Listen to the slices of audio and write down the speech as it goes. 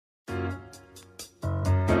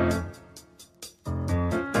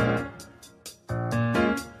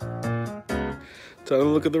Time to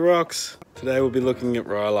look at the rocks. Today we'll be looking at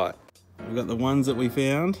Rhyolite. We've got the ones that we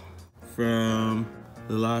found from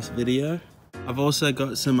the last video. I've also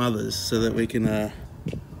got some others so that we can have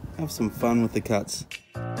some fun with the cuts.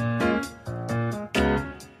 A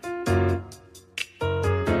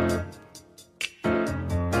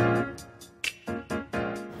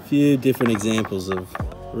few different examples of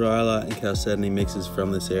Rhyolite and chalcedony mixes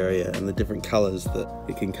from this area and the different colours that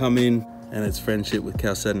it can come in, and its friendship with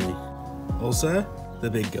chalcedony. Also, the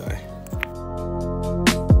big guy.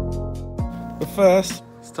 But first,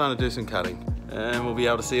 it's time to do some cutting, and we'll be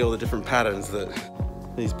able to see all the different patterns that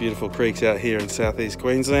these beautiful creeks out here in southeast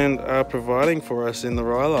Queensland are providing for us in the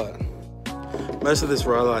Rhyolite. Most of this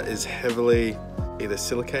Rhyolite is heavily either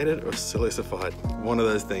silicated or silicified. One of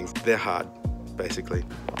those things. They're hard, basically.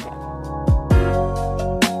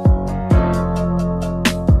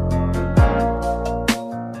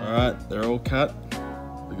 Alright, they're all cut.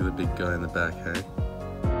 Look at the big guy in the back, hey?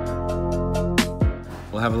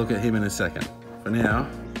 We'll have a look at him in a second. For now,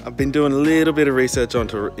 I've been doing a little bit of research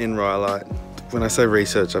in Rhyolite. When I say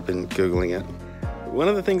research, I've been Googling it. One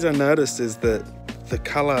of the things I noticed is that the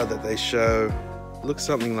colour that they show looks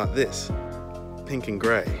something like this, pink and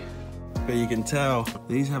grey. But you can tell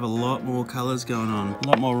these have a lot more colours going on. A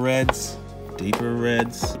lot more reds, deeper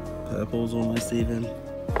reds, purples almost even.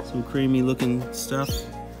 Some creamy looking stuff.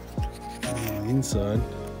 And on the inside,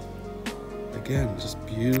 again, just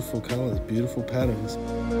beautiful colours, beautiful patterns.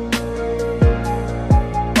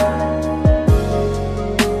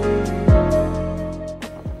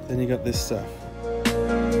 Then you got this stuff.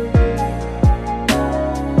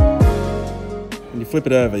 When you flip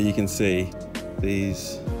it over, you can see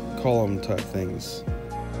these column type things.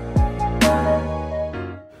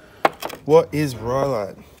 What is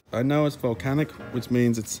Rhyolite? I know it's volcanic, which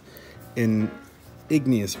means it's in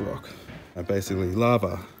igneous rock, basically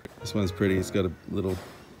lava. This one's pretty, it's got a little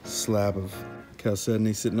slab of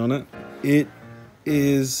chalcedony sitting on it. It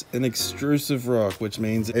is an extrusive rock, which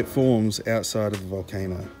means it forms outside of the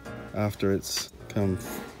volcano after it's come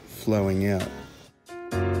flowing out.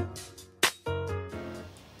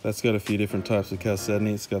 That's got a few different types of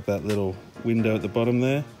chalcedony. It's got that little window at the bottom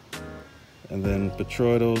there, and then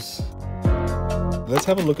botryoidals. Let's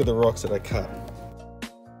have a look at the rocks that I cut.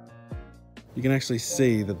 You can actually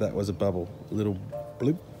see that that was a bubble, a little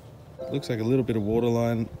bloop. Looks like a little bit of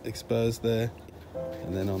waterline exposed there.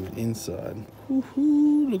 And then on the inside,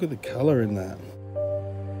 woohoo, look at the colour in that.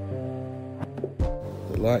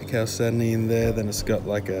 The light chalcedony in there, then it's got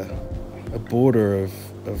like a border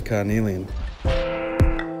of carnelian. I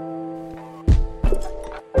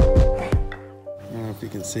don't know if you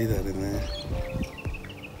can see that in there.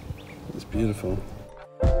 It's beautiful.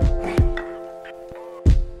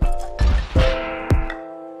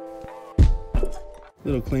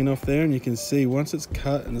 Little clean off there, and you can see once it's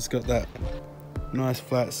cut and it's got that nice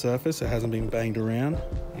flat surface, it hasn't been banged around,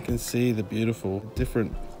 you can see the beautiful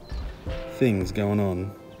different things going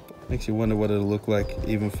on. Makes you wonder what it'll look like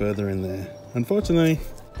even further in there. Unfortunately,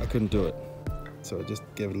 I couldn't do it, so I just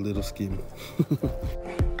gave it a little skim.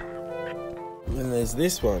 And then there's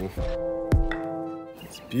this one.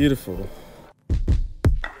 It's beautiful.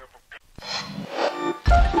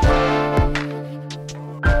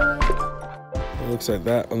 It looks like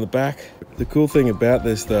that on the back. The cool thing about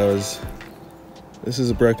this though is this is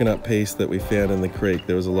a broken up piece that we found in the creek.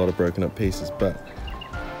 There was a lot of broken up pieces, but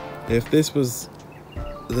if this was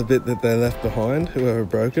the bit that they left behind, whoever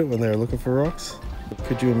broke it when they were looking for rocks,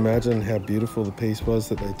 could you imagine how beautiful the piece was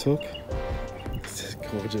that they took? It's just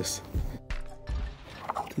gorgeous.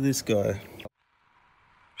 To this guy.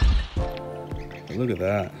 Look at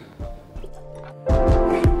that.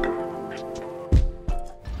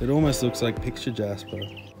 It almost looks like picture jasper.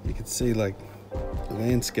 You can see like the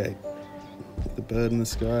landscape, the bird in the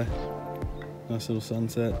sky, nice little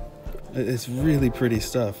sunset. It's really pretty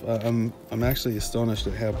stuff. I'm actually astonished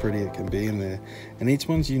at how pretty it can be in there. And each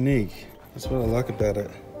one's unique. That's what I like about it.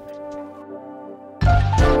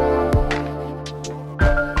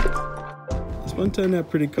 This one turned out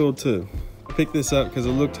pretty cool too. I picked this up because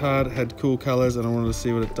it looked hard, it had cool colors, and I wanted to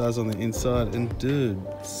see what it does on the inside. And dude,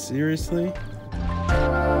 seriously?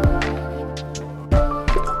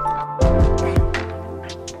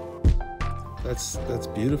 That's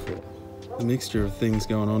beautiful. The mixture of things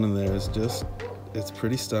going on in there is just, it's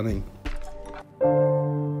pretty stunning.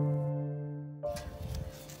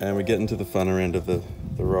 And we're getting to the funner end of the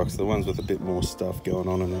rocks, the ones with a bit more stuff going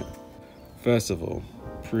on in it. First of all,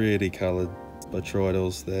 pretty coloured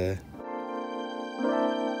botryoidals there.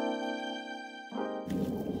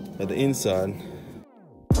 At the inside,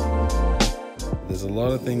 there's a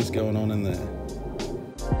lot of things going on in there.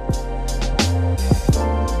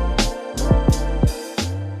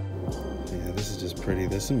 pretty.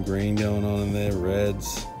 There's some green going on in there,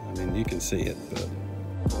 reds. I mean, you can see it, but...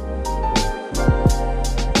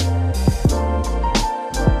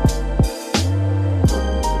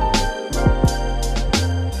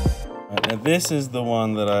 Now this is the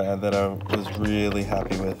one that I was really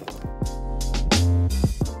happy with.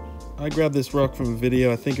 I grabbed this rock from a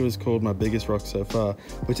video. I think it was called My Biggest Rock So Far,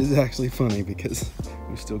 which is actually funny because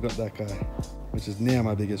we've still got that guy, which is now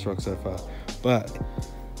my biggest rock so far. But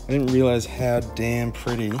I didn't realize how damn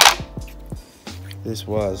pretty this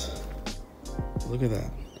was. Look at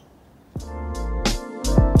that.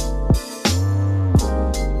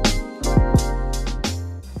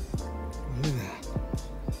 Look at that.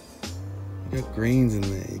 You got greens in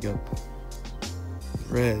there, you got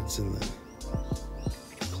reds and the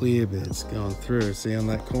clear bits going through. See on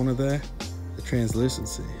that corner there? The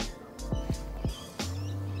translucency.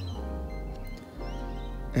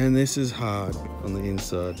 And this is hard on the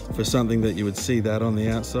inside. For something that you would see that on the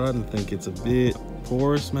outside and think it's a bit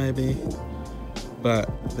porous maybe. But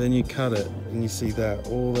then you cut it and you see that,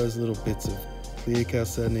 all those little bits of clear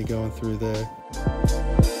chalcedony going through there.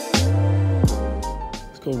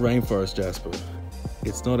 It's called rainforest jasper.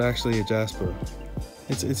 It's not actually a jasper.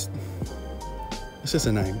 It's just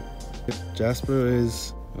a name. Jasper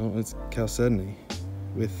is, well, it's chalcedony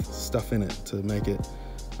with stuff in it to make it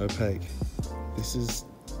opaque. This is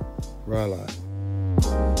Rhyolite.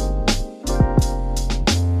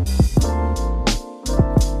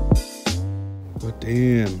 But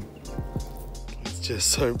damn, it's just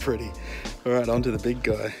so pretty. All right, on to the big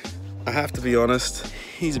guy. I have to be honest,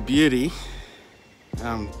 he's a beauty.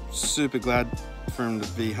 I'm super glad for him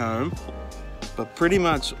to be home. But pretty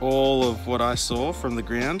much all of what I saw from the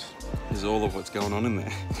ground is all of what's going on in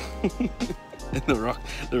there. And the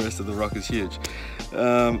rest of the rock is huge.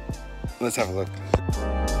 Let's have a look.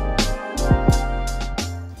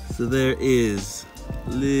 So there is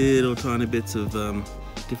little tiny bits of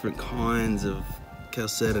different kinds of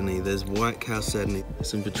chalcedony. There's white chalcedony, there's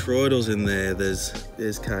some botryoidals in there,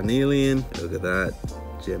 there's carnelian, look at that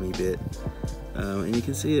gemmy bit. And you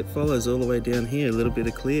can see it follows all the way down here, a little bit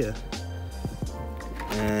of clear.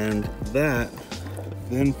 And that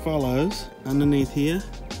then follows underneath here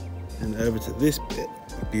and over to this bit,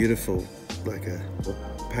 beautiful, like a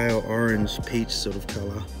pale orange peach sort of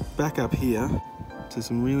color. Back up here to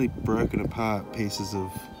some really broken apart pieces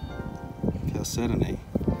of chalcedony.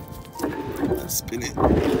 Let's spin it.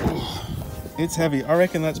 It's heavy. I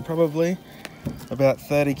reckon that's probably about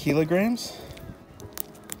 30 kilograms.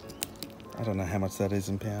 I don't know how much that is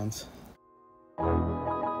in pounds.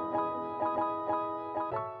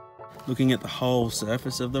 Looking at the whole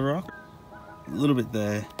surface of the rock, a little bit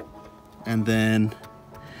there, and then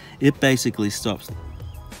it basically stops.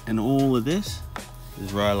 And all of this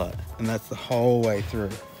is rhyolite, and that's the whole way through.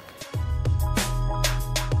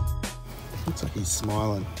 Looks like he's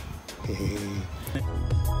smiling.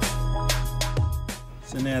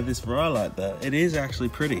 So now this rhyolite there, it is actually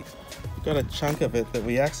pretty. We've got a chunk of it that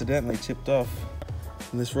we accidentally chipped off,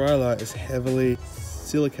 and this rhyolite is heavily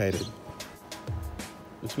silicated,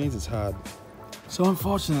 which means it's hard. So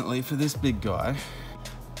unfortunately for this big guy,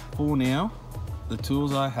 for now, the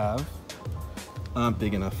tools I have aren't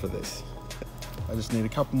big enough for this. I just need a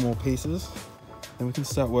couple more pieces, and we can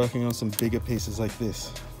start working on some bigger pieces like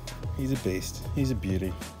this. He's a beast, he's a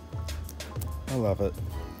beauty. I love it.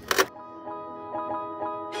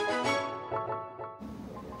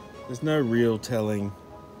 There's no real telling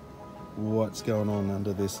what's going on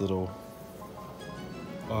under this little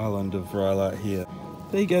island of rhyolite here.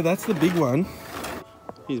 There you go, that's the big one.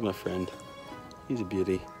 He's my friend. He's a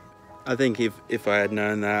beauty. I think if I had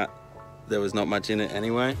known that there was not much in it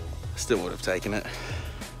anyway, I still would have taken it.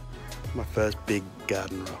 My first big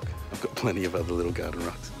garden rock. I've got plenty of other little garden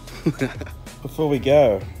rocks. Before we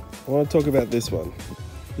go, I want to talk about this one.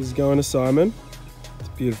 This is going to Symon. It's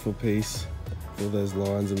a beautiful piece. All those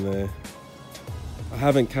lines in there. I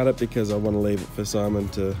haven't cut it because I want to leave it for Symon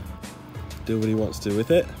to do what he wants to with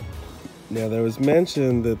it. Now there was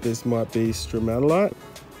mention that this might be stromatolite.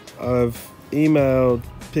 I've emailed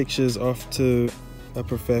pictures off to a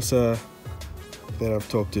professor that I've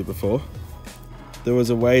talked to before. There was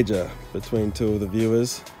a wager between two of the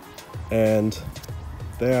viewers and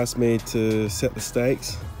they asked me to set the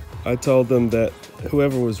stakes. I told them that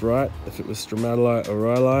whoever was right, if it was stromatolite or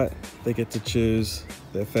rhyolite, they get to choose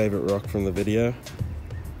their favorite rock from the video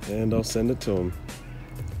and I'll send it to them.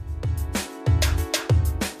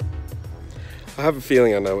 I have a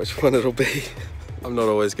feeling I know which one it'll be. I'm not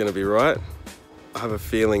always going to be right. I have a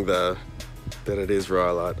feeling though that it is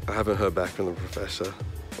rhyolite. I haven't heard back from the professor.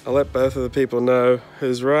 I'll let both of the people know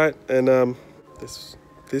who's right, and this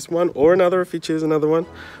this one or another, if you choose another one,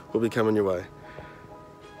 will be coming your way.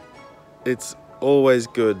 It's always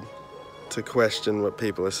good to question what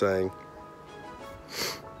people are saying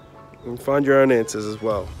and find your own answers as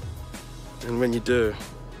well. And when you do,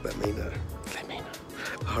 let me know. Let me know.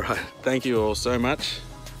 All right, thank you all so much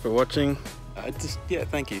for watching. Yeah,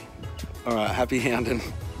 thank you. All right, happy hounding.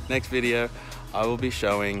 Next video, I will be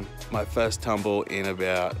showing my first tumble in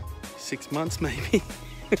about 6 months maybe.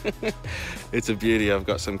 It's a beauty. I've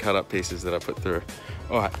got some cut up pieces that I put through.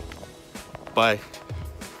 All right, bye.